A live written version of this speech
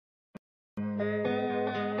Dobro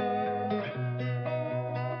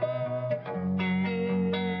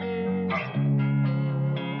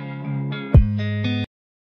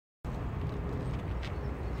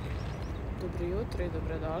jutro i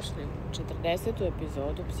dobrodošli u 40.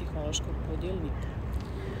 epizodu Psihološkog budilnika.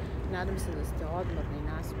 Nadam se da ste odmorni i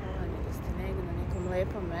naspavani, da ste negdje na nekom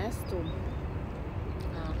lepom mestu,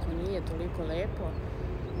 a ako nije toliko lepo,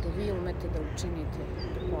 da vi umete da učinite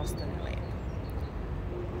da postane lepo.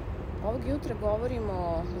 Ovog jutra govorimo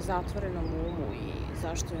o zatvorenom umu i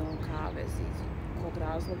zašto je on kavez, iz kog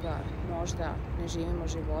razloga možda ne živimo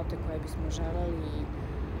živote koje bismo želeli i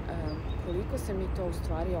koliko se mi to u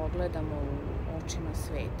stvari ogledamo u očima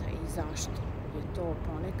sveta i zašto je to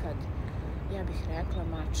ponekad, ja bih rekla,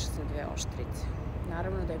 mač sa dve oštrice.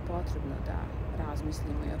 Naravno da je potrebno da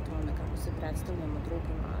razmislimo i o tome kako se predstavljamo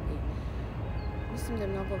drugima, ali mislim da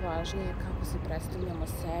je mnogo važnije kako se predstavljamo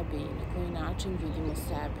sebi i na koji način vidimo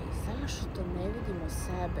sebe. Zašto ne vidimo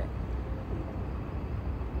sebe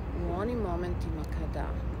u onim momentima kada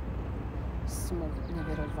smo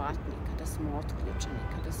neverovatni, kada smo otključeni,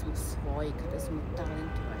 kada smo svoji, kada smo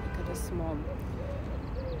talentovani, kada smo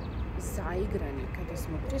zaigrani, kada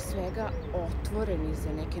smo prije svega otvoreni za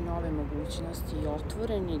neke nove mogućnosti i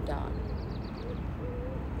otvoreni da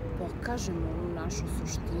pokažemo onu našu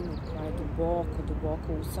suštinu koja je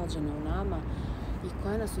duboko usađena u nama i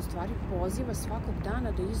koja nas u stvari poziva svakog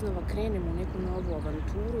dana da iznova krenemo u neku novu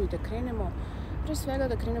avanturu i da krenemo, prije svega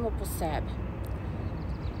da krenemo po sebe.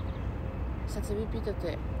 Sad se vi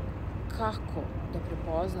pitate kako da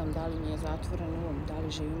prepoznam da li mi je zatvoren um, da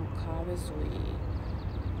li živim u kavezu i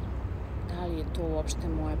da li je to uopšte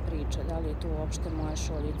moja priča, da li je to uopšte moja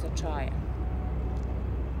šoljica čaja.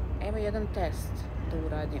 Evo jedan test da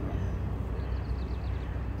uradimo.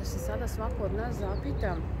 Da se sada svako od nas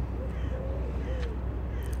zapita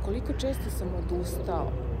koliko često sam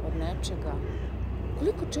odustao od nečega,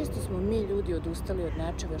 koliko često smo mi ljudi odustali od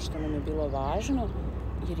nečega što nam je bilo važno,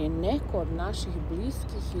 jer je neko od naših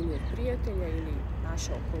bliskih ili od prijatelja ili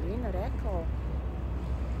naša okolina rekao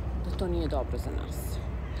da to nije dobro za nas.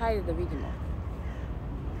 Hajde da vidimo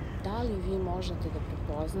da li vi možete da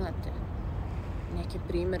prepoznate neke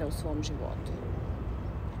primere u svom životu.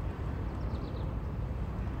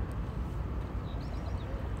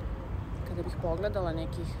 Kada bih pogledala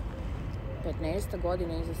nekih 15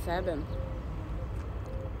 godina iza sebe,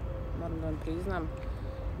 moram da vam priznam,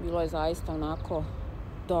 bilo je zaista onako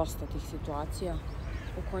dosta tih situacija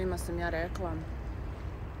u kojima sam ja rekla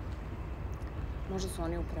možda su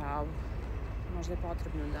oni u pravu, možda je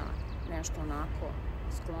potrebno da nešto onako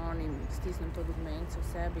sklonim, stisnem to dugmence u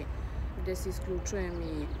sebi gde se isključujem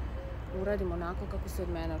i uradim onako kako se od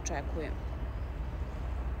mene očekuje.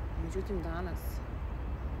 Međutim, danas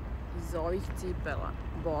iz ovih cipela,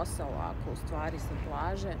 bosa ovako, u stvari sa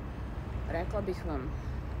plaže, rekla bih vam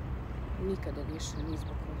nikada više ni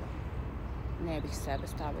zbog koga ne bih sebe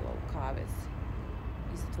stavila u kavez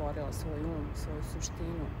i zatvorila svoj um, svoju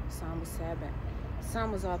suštinu, samu sebe,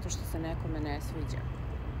 samo zato što se nekome ne sviđa,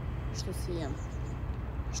 što sijam,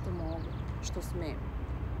 što mogu, što smem,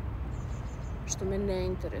 što me ne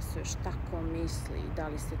interesuje šta ko misli i da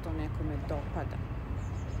li se to nekome dopada,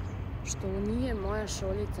 što nije moja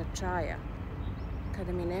šoljica čaja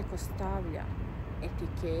kada mi neko stavlja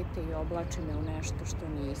etikete i oblači me u nešto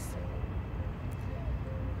što nisam.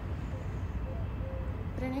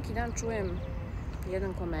 Pre neki dan čujem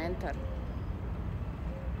jedan komentar.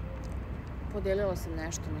 Podelila sam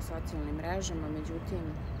nešto na socijalnim mrežama, međutim,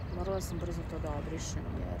 morala sam brzo to da obrišem,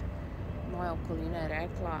 jer moja okolina je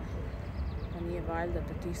rekla da nije valjda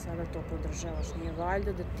da ti sada to podržavaš, nije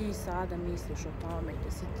valjda da ti sada misliš o tome i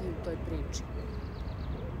da si ti u toj priči.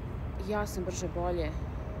 Ja sam brže bolje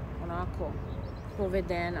onako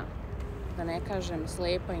povedena, da ne kažem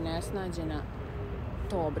slepa i nesnađena,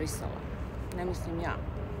 to obrisala. Ne mislim ja,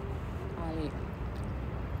 ali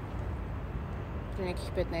pre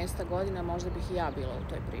nekih 15 godina možda bih i ja bila u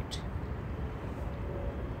toj priči.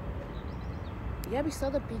 Ja bih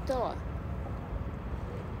sada pitala,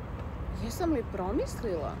 jesam li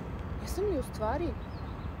promislila, jesam li u stvari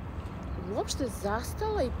uopšte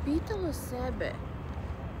zastala i pitala sebe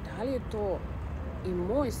da li je to i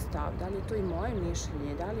moj stav, da li je to i moje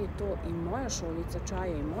mišljenje, da li je to i moja šoljica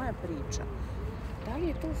čaja i moja priča, da li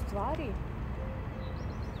je to u stvari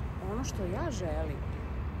ono što ja želim,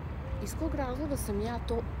 iz kog razloga sam ja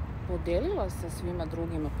to podelila sa svima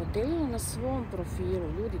drugima, podelila na svom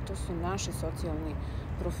profilu. Ljudi, to su naši socijalni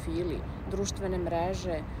profili, društvene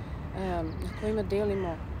mreže na kojima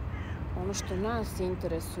delimo ono što nas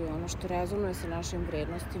interesuje, ono što rezonuje sa našim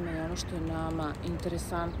vrednostima i ono što je nama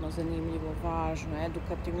interesantno, zanimljivo, važno,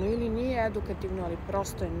 edukativno ili nije edukativno, ali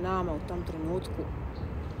prosto je nama u tom trenutku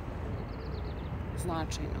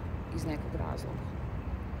značajno iz nekog razloga.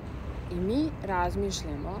 I mi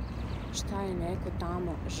razmišljamo šta je neko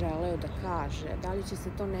tamo želeo da kaže, da li će se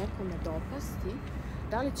to nekome dopasti,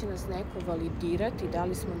 da li će nas neko validirati, da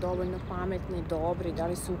li smo dovoljno pametni, dobri, da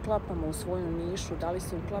li se uklapamo u svoju nišu, da li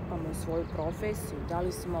se uklapamo u svoju profesiju, da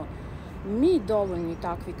li smo mi dovoljni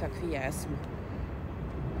takvi kakvi jesmo.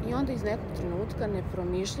 I onda iz nekog trenutka, ne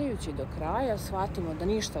promišljajući do kraja, shvatimo da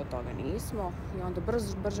ništa od toga nismo i onda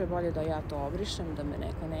brže bolje da ja to obrišem, da me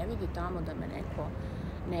neko ne vidi tamo, da me neko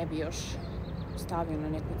ne bi još stavio na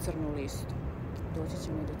neku crnu listu. Doći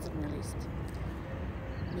ćemo i do crne liste.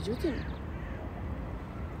 Međutim,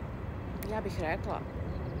 ja bih rekla,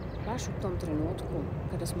 baš u tom trenutku,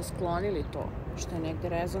 kada smo sklonili to što je negde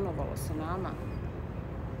rezonovalo sa nama,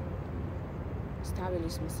 stavili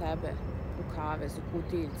smo sebe u kavez, u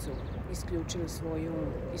kutijicu, isključili svoj um,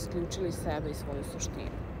 isključili sebe i svoju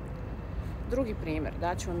suštinu. Drugi primer,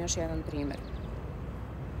 daću vam još jedan primer.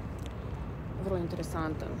 Vrlo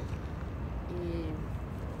interesantan. I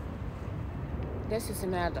desio se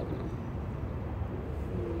nedavno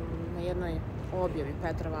na jednoj objavi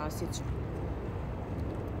Petra Vasića.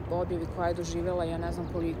 Objavi koja je doživjela ja ne znam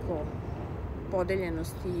koliko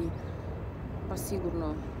podeljenosti, pa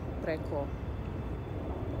sigurno preko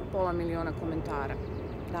 500.000 komentara,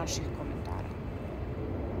 naših komentara.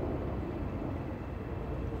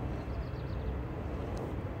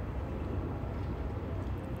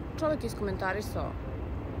 Čovjek iskomentarisao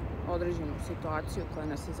određenu situaciju koja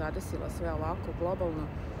nas je zadesila sve ovako globalno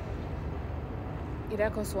i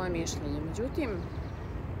rekao svoje mišljenje. Međutim,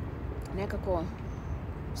 nekako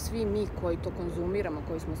svi mi koji to konzumiramo,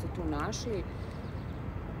 koji smo se tu našli,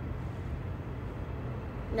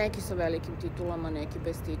 neki sa velikim titulama, neki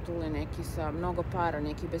bez titule, neki sa mnogo para,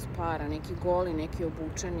 neki bez para, neki goli, neki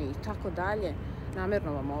obučeni i tako dalje.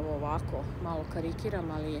 Namjerno vam ovo ovako malo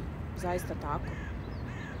karikiram, ali je zaista tako.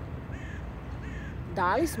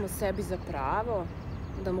 Dali smo sebi za pravo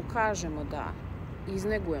da mu kažemo da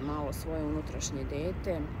izneguje malo svoje unutrašnje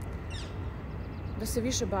dete, da se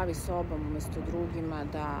više bavi sobom umjesto drugima,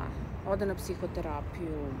 da ode na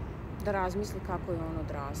psihoterapiju, da razmisli kako je on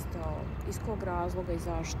odrastao, iz kog razloga i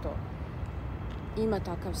zašto ima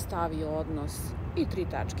takav stav i odnos i 3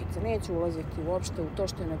 tačkice. Neću ulaziti uopšte u to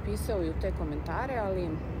što je napisao i u te komentare, ali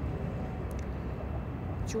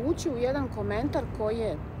ću ući u jedan komentar koji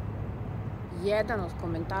je jedan od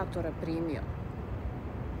komentatora primio.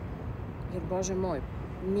 Jer, Bože moj,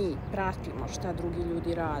 mi pratimo šta drugi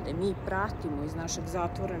ljudi rade, mi pratimo iz našeg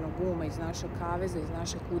zatvorenog uma, iz našeg kaveza, iz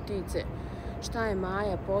naše kutijice, šta je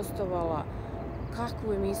Maja postovala,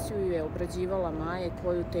 kakvu emisiju je obrađivala Maja,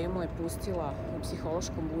 koju temu je pustila u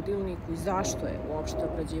psihološkom budilniku i zašto je uopšte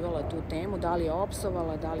obrađivala tu temu, da li je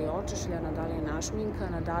opsovala, da li je očešljana, da li je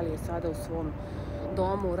našminkana, da li je sada u svom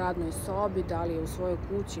domu, u radnoj sobi, da li je u svojoj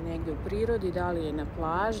kući negdje u prirodi, da li je na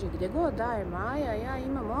plaži, gdje god da je Maja, ja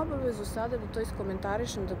imam obavezu sada da to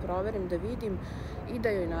iskomentarišem, da proverim, da vidim i da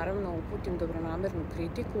joj naravno uputim dobronamernu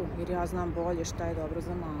kritiku, jer ja znam bolje šta je dobro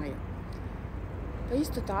za Maju. Pa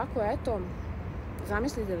isto tako, eto,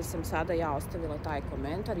 zamislite da sam sada ja ostavila taj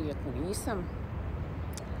komentar, iako nisam,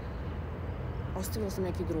 ostavila sam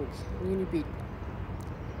neki drugi, nije ni bitno.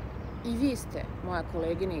 I vi ste moja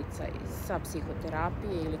koleginica sa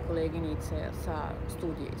psihoterapije ili koleginice sa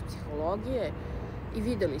studije iz psihologije i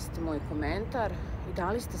videli ste moj komentar i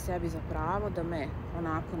dali ste sebi za pravo da me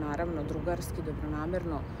onako, naravno, drugarski,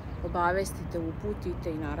 dobronamerno obavestite,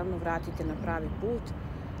 uputite i naravno vratite na pravi put,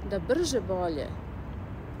 da brže bolje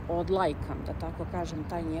odlajkam, da tako kažem,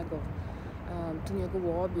 tu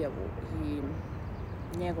njegovu objavu i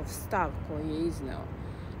njegov stav koji je izneo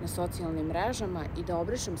na socijalnim mrežama i da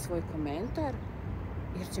obrišem svoj komentar,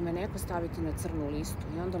 jer će me neko staviti na crnu listu.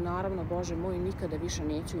 I onda, naravno, Bože moj, nikada više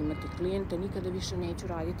neću imati klijente, nikada više neću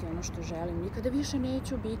raditi ono što želim, nikada više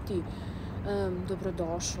neću biti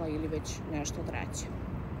dobrodošla ili već nešto treće.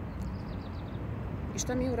 I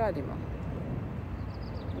šta mi uradimo?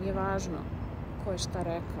 Nije važno ko je šta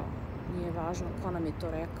rekao, nije važno ko nam je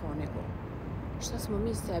to rekao, nego šta smo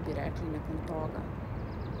mi sebi rekli nakon toga.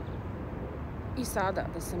 I sada,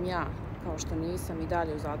 da sam ja, kao što nisam i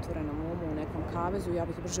dalje u zatvorenom umu, u nekom kavezu, ja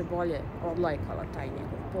bih brže bolje odlajkala taj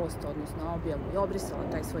njegov post, odnosno objavu i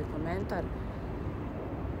obrisala taj svoj komentar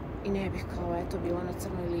i ne bih kao eto bila na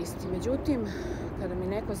crnoj listi. Međutim, kada mi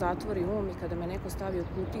neko zatvori um i kada me neko stavi u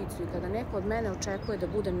kutijicu i kada neko od mene očekuje da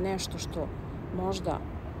budem nešto što možda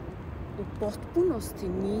u potpunosti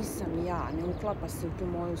nisam ja, ne uklapa se u tu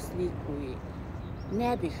moju sliku i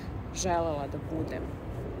ne bih želela da budem.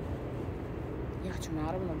 Ja ću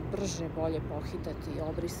naravno brže, bolje pohitati,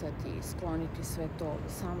 obrisati, skloniti sve to,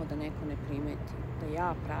 samo da neko ne primeti, da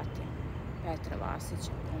ja pratim Petra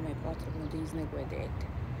Vasića, kome je potrebno da izneguje dete.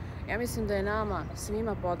 Ja mislim da je nama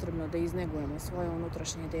svima potrebno da iznegujemo svoje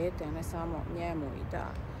unutrašnje dete, a ne samo njemu, i da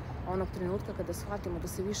onog trenutka kada shvatimo da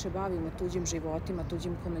se više bavimo tuđim životima,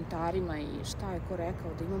 tuđim komentarima i šta je ko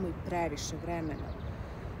rekao, da imamo i previše vremena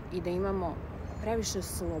i da imamo previše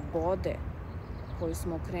slobode koju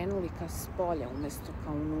smo okrenuli ka spolja umesto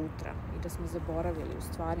ka unutra i da smo zaboravili u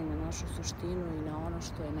stvari na našu suštinu i na ono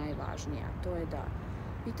što je najvažnije, a to je da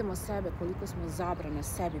pitamo sebe koliko smo zabrana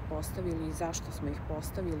sebi postavili i zašto smo ih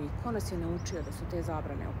postavili i ko nas je naučio da su te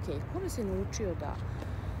zabrane okej, ko nas je naučio da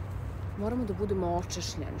moramo da budemo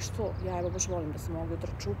očešljeni, što ja evo baš volim da sam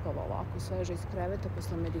ujutro čupava ovako sveže iz kreveta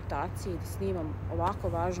posle meditacije i da snimam ovako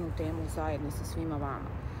važnu temu zajedno sa svima vama.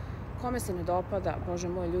 Kome se ne dopada, Bože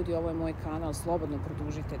moj, ljudi, ovo je moj kanal, slobodno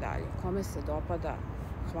produžite dalje. Kome se dopada,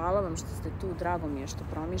 hvala vam što ste tu, drago mi je što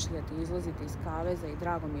promišljate, izlazite iz kaveza i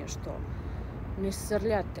drago mi je što ne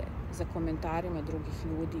srljate za komentarima drugih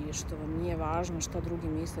ljudi i što vam nije važno šta drugi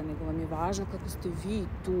misle, nego vam je važno kako ste vi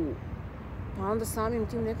tu. Pa onda samim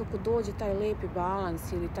tim nekako dođe taj lepi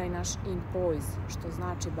balans ili taj naš in poise, što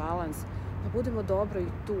znači balans, pa budemo dobro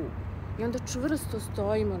i tu. I onda čvrsto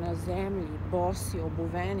stojimo na zemlji, bosi,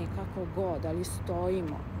 obuveni, kako god, ali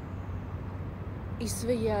stojimo. I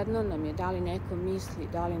svejedno nam je da li neko misli,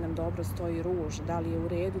 da li nam dobro stoji ruž, da li je u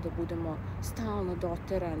redu da budemo stalno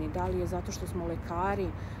doterani, da li je zato što smo lekari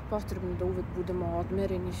potrebno da uvek budemo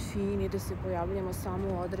odmereni, fini, da se pojavljamo samo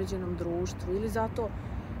u određenom društvu ili zato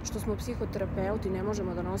što smo psihoterapeuti, ne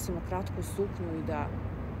možemo da nosimo kratku suknju i da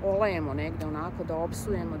olajemo negde onako, da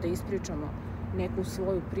opsujemo, da ispričamo neku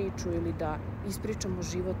svoju priču ili da ispričamo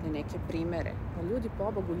životne neke primere. Pa ljudi,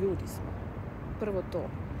 pobogu, ljudi smo. Prvo to.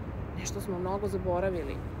 Nešto smo mnogo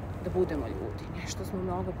zaboravili da budemo ljudi. Nešto smo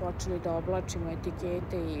mnogo počeli da oblačimo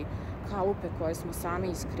etikete i kalupe koje smo sami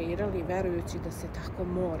iskreirali, verujući da se tako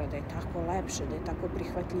mora, da je tako lepše, da je tako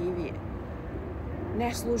prihvatljivije.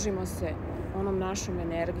 Ne služimo se onom našom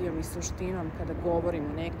energijom i suštinom kada govorimo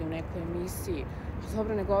negde u nekoj emisiji.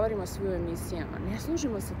 Dobro, ne govorimo svi u emisijama. Ne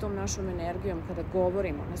služimo se tom našom energijom kada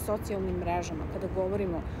govorimo na socijalnim mrežama, kada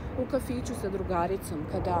govorimo u kafiću sa drugaricom,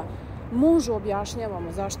 kada mužu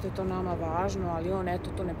objašnjavamo zašto je to nama važno, ali on eto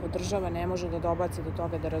to ne podržava, ne može da dobaci do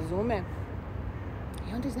toga da razume.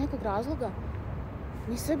 I onda iz nekog razloga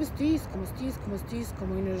mi sebe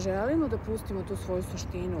stiskamo i ne želimo da pustimo tu svoju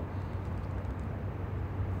suštinu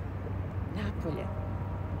napolje.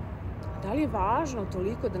 Da li je važno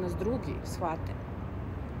toliko da nas drugi shvate?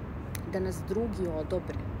 Da nas drugi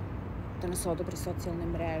odobre? Da nas odobre socijalne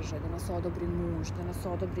mreže, da nas odobri muž, da nas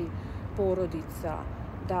odobri porodica,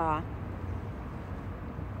 da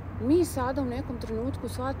mi sada u nekom trenutku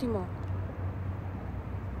shvatimo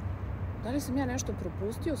da li sam ja nešto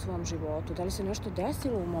propustio u svom životu, da li se nešto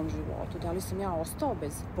desilo u mom životu, da li sam ja ostao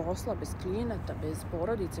bez posla, bez klijenata, bez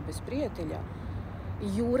porodice, bez prijatelja,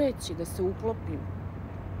 jureći da se uklopim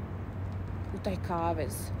u taj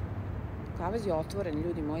kavez. Kavez je otvoren,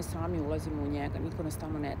 ljudi moji, sami ulazimo u njega, niko nas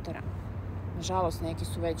tamo ne tera. Nažalost, neki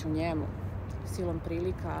su već u njemu, silom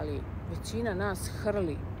prilika, ali većina nas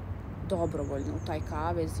hrli dobrovoljno u taj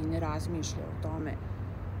kavez i ne razmišlja o tome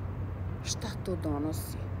šta to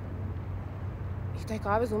donosi. I taj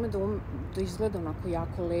kavez ume da izgleda onako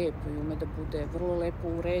jako lepo i ume da bude vrlo lepo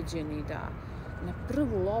uređen i da na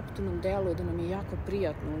prvu loptu nam deluje da nam je jako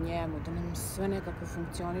prijatno u njemu, da nam sve nekako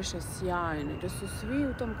funkcioniše sjajno i da su svi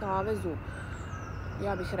u tom kavezu,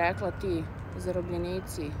 ja bih rekla, ti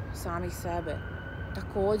zarobljenici samih sebe,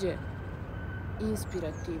 takođe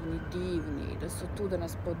inspirativni, divni, da su tu da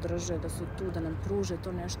nas podrže, da su tu da nam pruže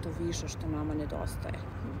to nešto više što nama nedostaje.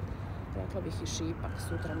 Rekla bih i šipak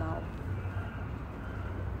sutra malo.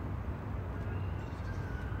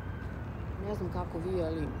 Ne znam kako vi,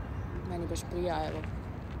 ali meni baš prija, evo,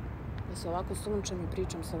 da se ovako sunčam i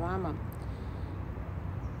pričam sa vama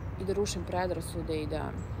i da rušim predrasude i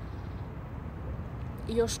da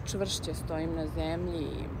još čvršće stojim na zemlji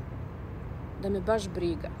i da me baš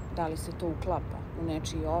briga da li se to uklapa u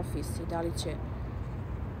nečiji ofis i da li će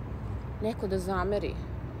neko da zameri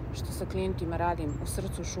što sa klijentima radim u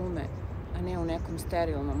srcu šume, a ne u nekom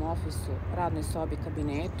sterilnom ofisu, radnoj sobi,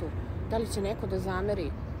 kabinetu, da li će neko da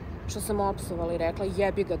zameri što sam opsovala i rekla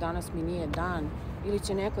jebi ga, danas mi nije dan, ili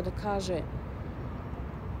će neko da kaže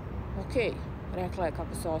okej, rekla je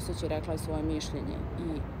kako se osjeća, rekla je svoje mišljenje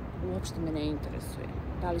i uopšte me ne interesuje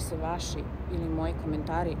da li se vaši ili moji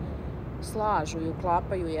komentari slažu i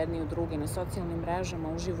uklapaju jedni u drugi na socijalnim mrežama,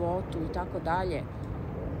 u životu i tako dalje,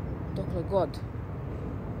 dokle god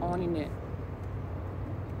oni ne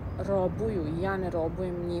robuju i ja ne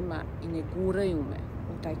robujem njima i ne guraju me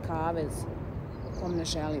u taj kavez u kom ne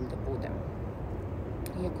želim da budem.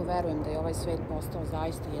 Iako verujem da je ovaj svet postao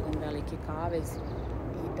zaista jedan veliki kavez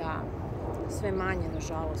i da sve manje,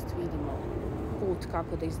 nažalost, vidimo put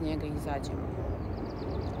kako da iz njega izađemo.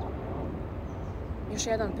 Još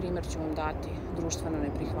jedan primjer ću vam dati, društveno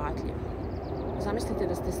neprihvatljiv. Zamislite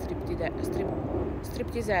da ste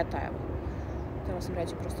striptizeta, evo. Htjela sam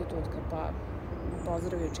reći prostitutka, pa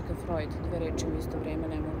pozdravio Čika Freud, 2 reči u isto vrijeme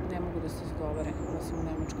ne mogu da se izgovore, osim u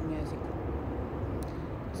nemačkom jeziku.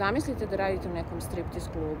 Zamislite da radite u nekom striptiz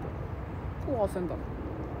klubu, u Offenbachu,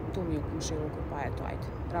 tu mi u komšiluku, pa eto, ajde,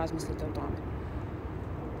 razmislite o tome.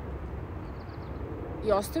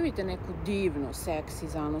 I ostavite neku divnu, seksi,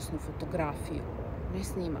 zanosnu fotografiju, ne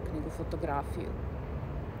snimak, nego fotografiju,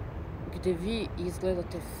 gde vi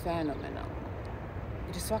izgledate fenomenalno,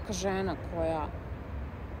 gde svaka žena koja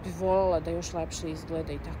bi voljela da još lepše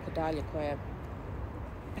izgleda i tako dalje, koja je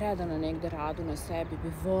predana negde radu na sebi,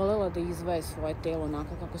 bi voljela da izvaje svoje telo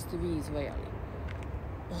onako kako ste vi izvajali.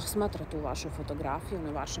 Posmatra tu vašu fotografiju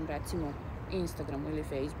na vašem, recimo, Instagramu ili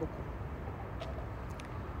Facebooku.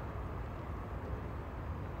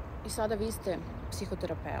 I sada vi ste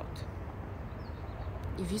psihoterapeut.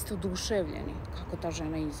 I vi ste oduševljeni kako ta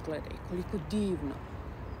žena izgleda i koliko divno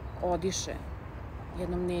odiše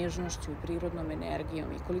jednom nežnošću i prirodnom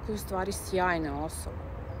energijom i koliko je u stvari sjajna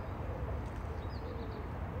osoba.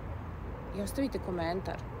 I ostavite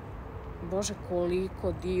komentar, Bože,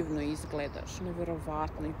 koliko divno izgledaš,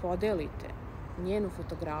 neverovatno, i podelite njenu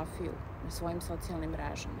fotografiju na svojim socijalnim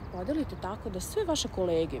mrežama. Podelite tako da sve vaše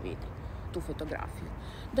kolege vide tu fotografiju,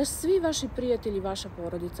 da svi vaši prijatelji, vaša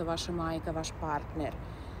porodica, vaša majka, vaš partner,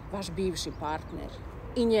 vaš bivši partner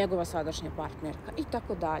i njegova sadašnja partnerka i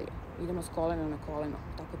tako dalje. Idemo s kolena na koleno,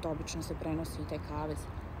 tako to obično se prenosi i taj kavez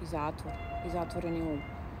i zatvor i zatvoreni um.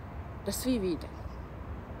 Da svi vide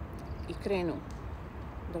i krenu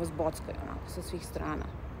da vas bockaju onako sa svih strana.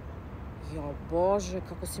 Jo, Bože,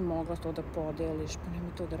 kako si mogla to da podeliš, pa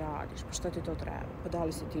nemoj to da radiš, pa šta ti to treba, pa da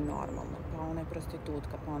li si ti normalna, pa ona je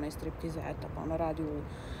prostitutka, pa ona je striptizeta, pa ona radi u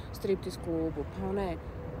striptiz klubu, pa ona je...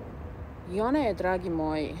 I ona je, dragi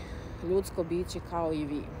moji, ljudsko biće kao i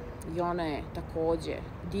vi. I ona je takođe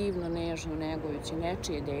divno, nežno, negujući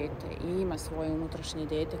nečije dete i ima svoje unutrašnje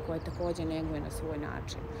dete koje takođe neguje na svoj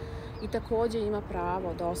način. I takođe ima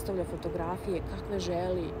pravo da ostavlja fotografije kakve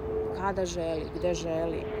želi, kada želi, gde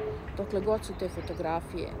želi, dokle god su te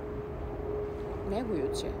fotografije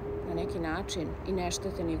negujuće na neki način i ne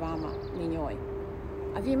štete ni vama, ni njoj.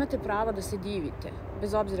 A vi imate pravo da se divite,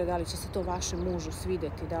 bez obzira da li će se to vašem mužu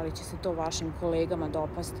svideti, da li će se to vašim kolegama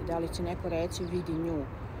dopasti, da li će neko reći vidi nju,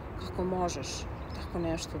 kako možeš tako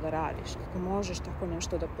nešto da radiš, kako možeš tako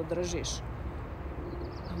nešto da podržiš.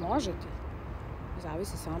 A možete.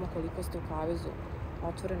 Zavisi samo koliko ste u kavezu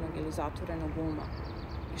otvorenog ili zatvorenog uma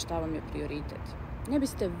i šta vam je prioritet. Ne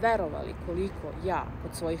biste verovali koliko ja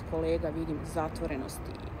kod svojih kolega vidim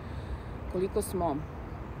zatvorenosti i koliko smo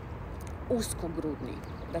uskogrudni,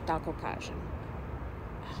 da tako kažem.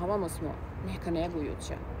 A ovamo smo neka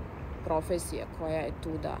negujuća profesija koja je tu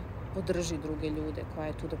da podrži druge ljude, koja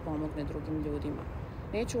je tu da pomogne drugim ljudima.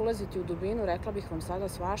 Neću ulaziti u dubinu, rekla bih vam sada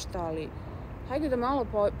svašta, ali hajde da malo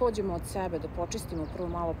pođemo od sebe, da počistimo, prvo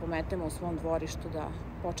malo pometemo u svom dvorištu, da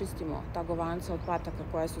počistimo ta govanca od pataka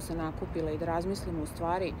koja su se nakupila i da razmislimo u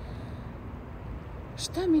stvari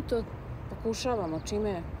šta mi to pokušavamo,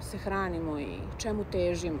 čime se hranimo i čemu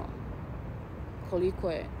težimo. Koliko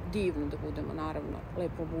je divno da budemo, naravno,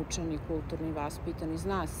 lepo obučeni, kulturni, vaspitani,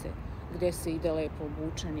 zna se gde se ide lepo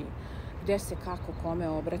obučeni, gde se kako kome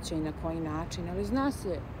obraća i na koji način, ali zna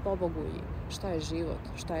se, pobogu, i šta je život,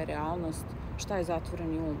 šta je realnost, šta je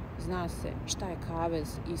zatvoreni um, zna se šta je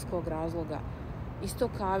kavez i iz kog razloga. Iz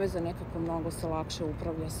tog kaveza nekako mnogo se lakše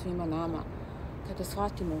upravlja svima nama kada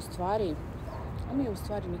shvatimo u stvari, a mi u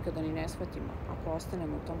stvari nikada ni ne shvatimo ako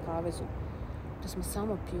ostanemo u tom kavezu, da smo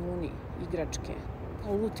samo pijuni, igračke,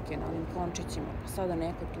 kao lutke na onim končićima, pa sada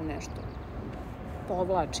neko tu nešto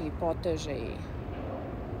povlači i poteže i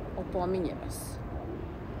opominje vas.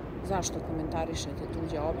 Zašto komentarišete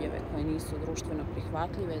tuđe objave koje nisu društveno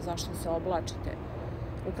prihvatljive, zašto se oblačite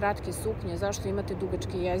u kratke suknje, zašto imate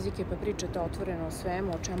dugačke jezike pa pričate otvoreno o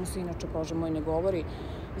svemu, o čemu se inače, Bože moj, ne govori,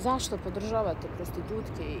 zašto podržavate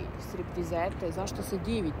prostitutke i striptizete, zašto se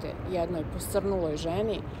divite jednoj posrnuloj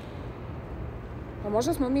ženi. Pa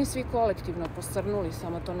možda smo mi svi kolektivno posrnuli,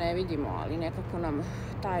 samo to ne vidimo, ali nekako nam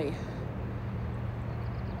taj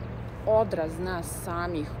odraz nas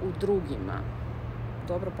samih u drugima.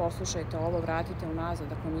 Dobro poslušajte ovo, vratite unazad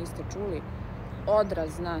ako niste čuli.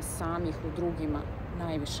 Odraz nas samih u drugima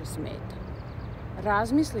najviše smeta.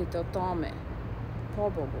 Razmislite o tome,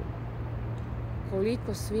 pobogu,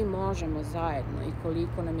 koliko svi možemo zajedno i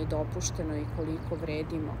koliko nam je dopušteno i koliko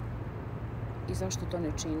vredimo i zašto to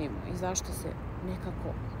ne činimo i zašto se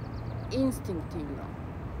nekako instinktivno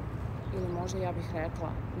ili možda ja bih rekla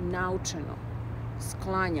naučeno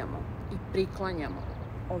sklanjamo i priklanjamo.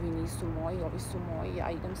 Ovi nisu moji, ovi su moji, ja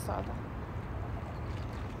idem sada.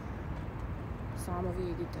 Samo vi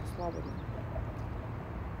idite, slobodno.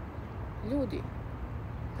 Ljudi,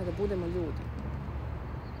 kada budemo ljudi,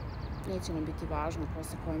 neće nam biti važno ko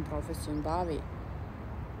se kojom profesijom bavi.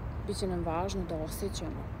 Biće nam važno da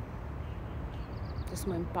osjećamo, da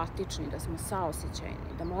smo empatični, da smo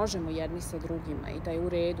saosjećajni, da možemo jedni sa drugima i da je u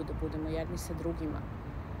redu da budemo jedni sa drugima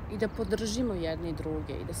i da podržimo jedni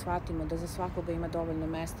druge i da shvatimo da za svakoga ima dovoljno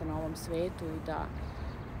mesta na ovom svetu i da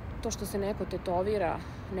to što se neko tetovira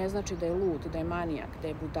ne znači da je lud, da je manijak, da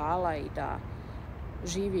je budala i da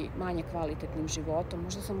živi manje kvalitetnim životom.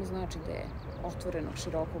 Možda samo znači da je otvorenog,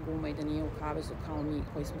 širokog uma i da nije u kavezu kao mi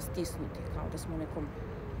koji smo stisnuti, kao da smo u nekom,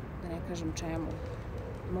 da ne kažem čemu,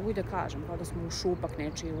 mogu i da kažem, kao da smo u šupak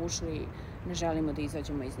nečiji ušli i ne želimo da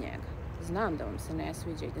izađemo iz njega. Znam da vam se ne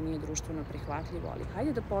sviđa i da nije društveno prihvatljivo, ali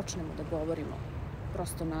hajde da počnemo da govorimo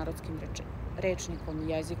prosto narodskim rečnikom,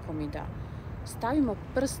 jezikom i da stavimo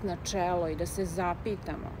prst na čelo i da se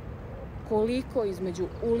zapitamo koliko između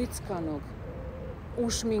ulickanog,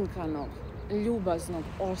 ušminkanog, ljubaznog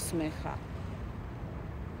osmeha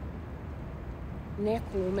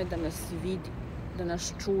neko ume da nas vidi, da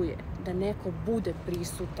nas čuje, da neko bude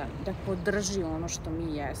prisutan, da podrži ono što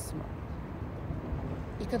mi jesmo.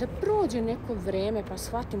 I kada prođe neko vreme pa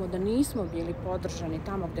shvatimo da nismo bili podržani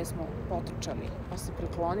tamo gde smo potrčali, pa se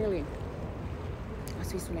priklonili, a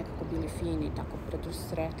svi su nekako bili fini, tako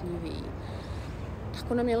predusretljivi i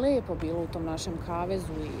tako nam je lepo bilo u tom našem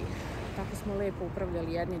kavezu i tako smo lepo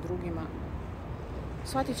upravljali jedni drugima,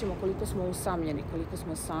 shvatit ćemo koliko smo usamljeni, koliko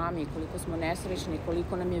smo sami, koliko smo nesrećni,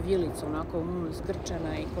 koliko nam je vilica onako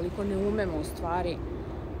zgrčena i koliko ne umemo u stvari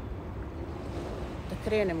da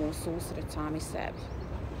krenemo u susret sami sebi.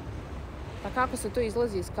 Pa kako se to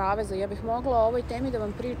izlazi iz kaveza? Ja bih mogla o ovoj temi da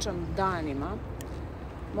vam pričam danima.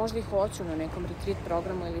 Možda i hoću na nekom retreat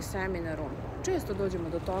programu ili seminaru. Često dođemo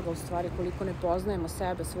do toga u stvari koliko ne poznajemo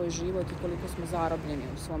sebe, svoj život i koliko smo zarobljeni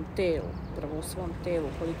u svom telu. Prvo u svom telu,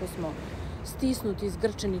 koliko smo stisnuti,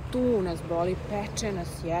 zgrčeni, tu nas boli, peče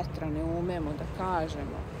nas jetra, ne umemo da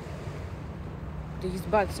kažemo, da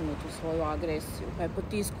izbacimo tu svoju agresiju, pa je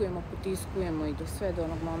potiskujemo i sve do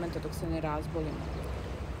onog momenta dok se ne razbolimo.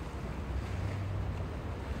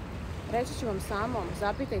 Reći ću vam samo,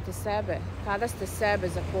 zapitajte sebe kada ste sebe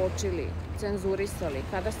zakočili, cenzurisali,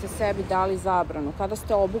 kada ste sebi dali zabranu, kada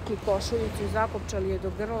ste obukli košuljicu i zakopčali je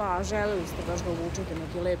do grla, a želeli ste baš da obučete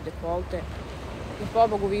neki lep dekolte. I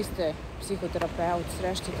pobogu, vi ste psihoterapeut,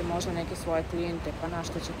 srešćete možda neke svoje klijente, pa na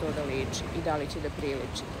što će to da liči i da li će da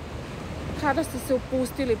priliči. Kada ste se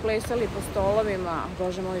upustili, plesali po stolovima,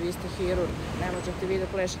 bože moj, vi ste hirurg, ne možete vi da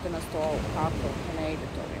plešete na stolu, kako, ne ide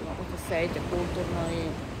to, vi možete sedite kulturno i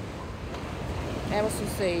evo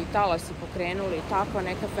su se i talasi pokrenuli, takva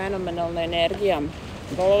neka fenomenalna energija.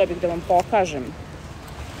 Volela bih da vam pokažem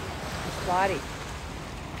u stvari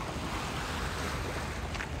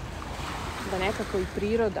da nekako i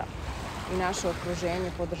priroda i naše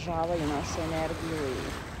okruženje podržavaju našu energiju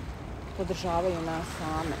i podržavaju nas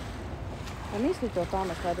same. Pa mislite o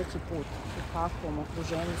tome sledeći put u kakvom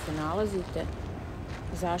okruženju se nalazite,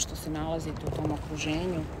 zašto se nalazite u tom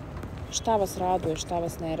okruženju, šta vas raduje, šta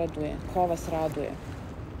vas ne raduje, ko vas raduje,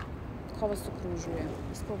 ko vas okružuje,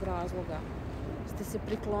 iz kog razloga ste se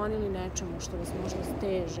priklonili nečemu što vas možda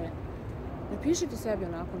steže. Napišite sebi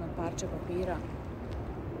onako na parče papira: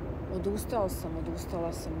 odustala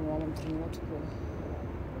sam u ovom trenutku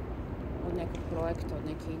od nekog projekta, od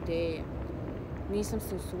neke ideje. Nisam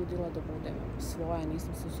se usudila da budem svoja,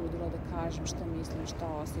 nisam se usudila da kažem šta mislim, šta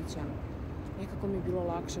osjećam. Nekako mi je bilo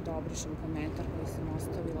lakše da obrišem komentar koji sam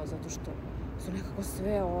ostavila zato što su nekako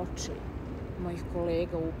sve oči mojih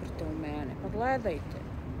kolega uprte u mene. Pa gledajte,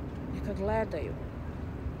 neka gledaju.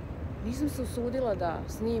 Nisam se usudila da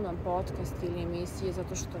snimam podcast ili emisije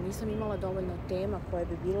zato što nisam imala dovoljno tema koje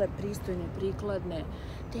bi bile pristojne, prikladne,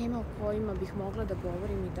 tema o kojima bih mogla da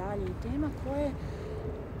govorim i dalje i tema koje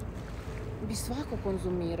bi svako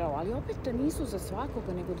konzumirao, ali opet nisu za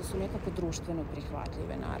svakoga, nego da su nekako društveno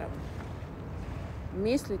prihvatljive, naravno.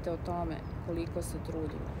 Mislite o tome koliko se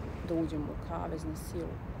trudimo da uđemo u kavez na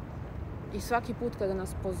silu. I svaki put kada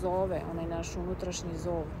nas pozove onaj naš unutrašnji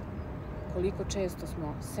zov, Koliko često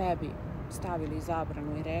smo sebi stavili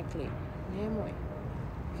zabranu i rekli nemoj,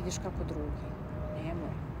 vidiš kako drugi,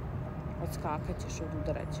 nemoj, odskakat ćeš,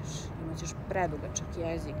 odudarat ćeš, imat ćeš predugačak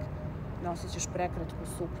jezik, nosit ćeš prekratku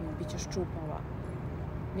suknju, bit ćeš čupava,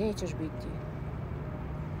 nećeš biti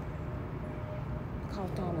kao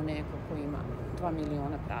tamo neko ko ima 2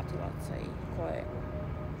 miliona pratilaca i ko je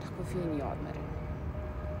tako fin i odmeren.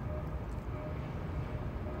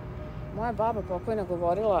 Moja baba pokojna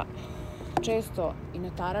govorila često i na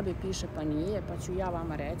tarabi piše pa nije, pa ću ja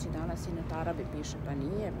vama reći danas i na tarabi piše pa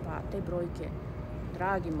nije, pa te brojke,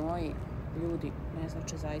 dragi moji ljudi, ne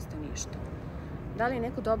znači zaista ništa. Da li je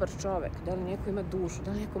neko dobar čovek, da li neko ima dušu,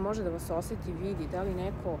 da li neko može da vas osjeti, vidi, da li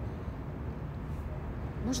neko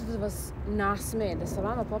može da vas nasmeje, da sa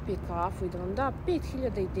vama popije kafu i da vam da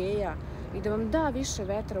 5000 ideja i da vam da više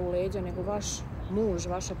vetra u leđa nego vaš muž,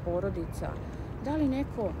 vaša porodica. Da li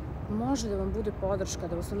neko može da vam bude podrška,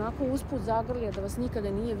 da vas onako usput zagrlja, da vas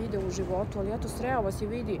nikada nije video u životu, ali eto sreo vas i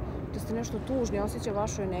vidi da ste nešto tužni, osjeća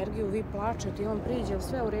vašu energiju, vi plačete i on priđe,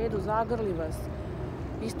 sve u redu, zagrli vas,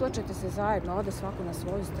 isplačete se zajedno, ode svako na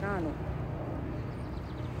svoju stranu.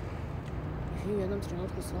 I vi u jednom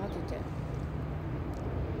trenutku shvatite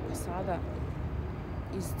da sada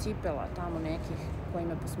iz cipela tamo nekih koji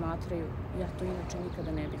me posmatraju, ja to inače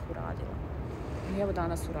nikada ne bih uradila. I evo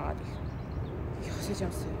danas uradih. I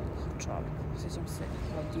osjećam se kao čovek, osjećam se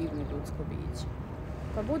kao divno ljudsko biće.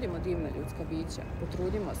 Pa budimo divna ljudska bića,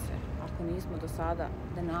 potrudimo se, ako nismo do sada,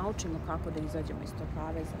 da naučimo kako da izađemo iz tog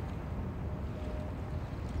kaveza.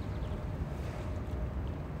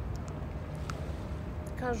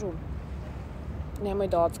 Kažu, nemoj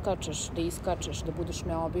da odskačeš, da iskačeš, da budeš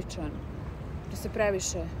neobičan, da se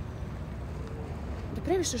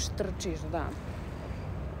previše štrčiš, da.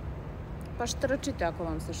 Pa štrčite ako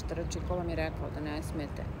vam se štrči, ko vam je rekao da ne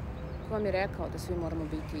smete, ko vam je rekao da svi moramo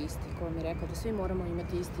biti isti, ko vam je rekao da svi moramo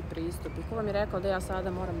imati isti pristup i ko vam je rekao da ja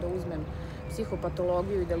sada moram da uzmem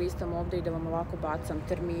psihopatologiju i da listam ovde i da vam ovako bacam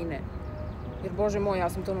termine. Jer, Bože moj, ja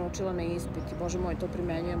sam to naučila na ispit i, Bože moj, to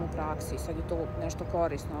primenjujem u praksi i sad je to nešto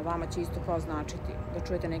korisno, a vama će isto kao značiti da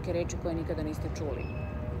čujete neke reči koje nikada niste čuli.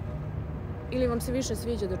 Ili vam se više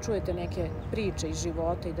sviđa da čujete neke priče iz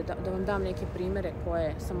života i da vam dam neke primere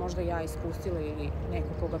koje sam možda ja iskusila ili neko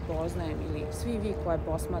koga poznajem ili svi vi koje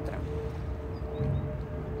posmatram.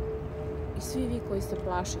 I svi vi koji se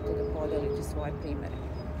plašite da podelite svoje primere.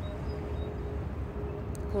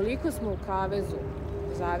 Koliko smo u kavezu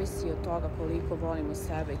zavisi od toga koliko volimo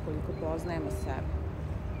sebe i koliko poznajemo sebe.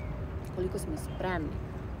 Koliko smo spremni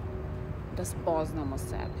da spoznamo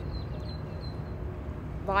sebe.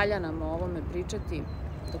 Valja nam o ovome pričati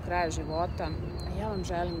do kraja života, a ja vam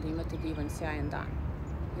želim da imate divan, sjajan dan.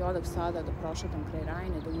 I odak sada da prošetam kraj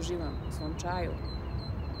Rajne, da uživam u svom čaju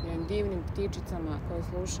i ovim divnim ptičicama koje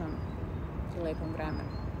slušam i lepom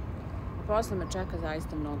vremenu. A posle me čeka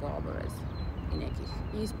zaista mnogo obaveza i nekih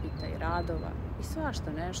ispita i radova i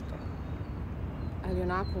svašta nešto, ali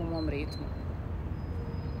onako u mom ritmu,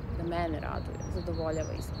 da mene raduje,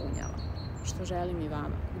 zadovoljava i ispunjava. Što želim i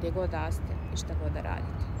vama, gdje god da ste i šta god da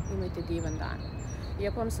radite. Imajte divan dan. I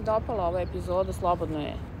ako vam se dopala ova epizoda, slobodno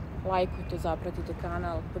je lajkujte, zapratite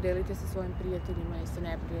kanal, podelite sa svojim prijateljima i sa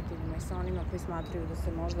neprijateljima i sa onima koji smatraju da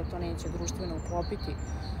se možda to neće društveno uklopiti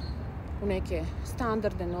u neke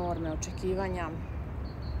standarde, norme, očekivanja.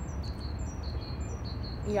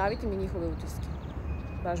 I javite mi njihove utiske.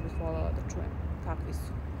 Baš bih voljela da čujem kakvi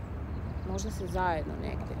su. Možda se zajedno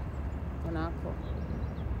negdje onako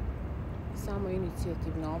samo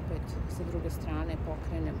inicijativno opet sa druge strane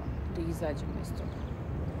pokrenemo da izađemo iz tog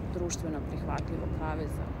društveno prihvatljivog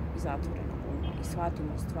kaveza i zatvorenog uma i shvatimo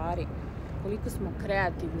u stvari koliko smo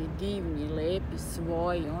kreativni, divni, lepi,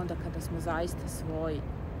 svoji onda kada smo zaista svoji,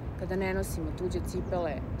 kada ne nosimo tuđe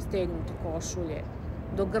cipele, stegnute košulje,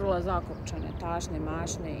 do grla zakopčane, tašne,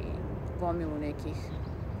 mašne i gomilu nekih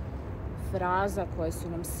fraza koje su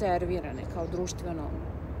nam servirane kao društveno,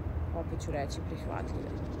 opet ću reći, prihvatljive.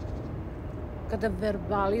 Kada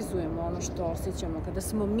verbalizujemo ono što osjećamo, kada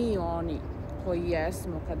smo mi oni koji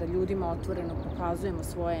jesmo, kada ljudima otvoreno pokazujemo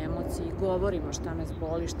svoje emocije i govorimo šta nas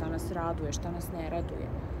boli, šta nas raduje, šta nas ne raduje.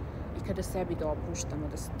 I kada sebi dopuštamo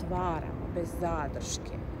da stvaramo bez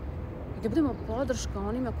zadrške. I da budemo podrška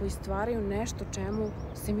onima koji stvaraju nešto čemu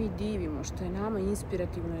se mi divimo, što je nama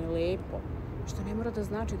inspirativno i lepo, što ne mora da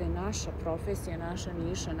znači da je naša profesija, naša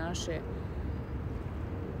niša, naša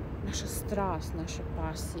strast, naša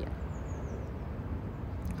pasija.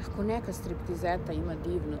 Ako neka striptizeta ima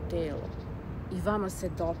divno telo i vama se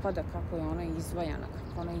dopada kako je ona izvajana,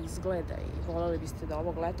 kako ona izgleda i voljeli biste da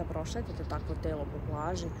ovog leta prošetate takvo telo po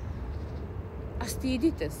plaži, a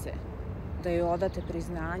stidite se da joj odate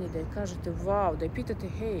priznanje, da joj kažete wow, da joj pitate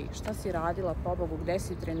hej, šta si radila, pobogu, gde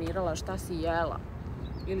si trenirala, šta si jela,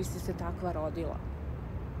 ili si se takva rodila.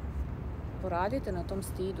 Poradite na tom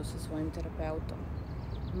stidu sa svojim terapeutom.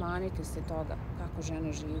 Manite se toga kako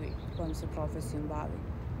žena živi, kojom se profesijom bavi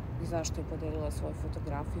i zašto je podelila svoju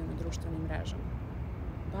fotografiju na društvenim mrežama.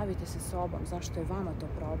 Bavite se sobom, zašto je vama to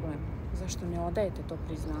problem, zašto ne odajete to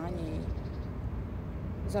priznanje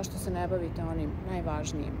i zašto se ne bavite onim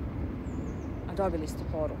najvažnijim. A dobili ste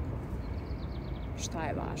poruku šta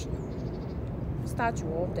je važno. Staću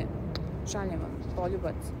ovde, šaljem vam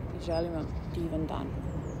poljubac i želim vam divan dan.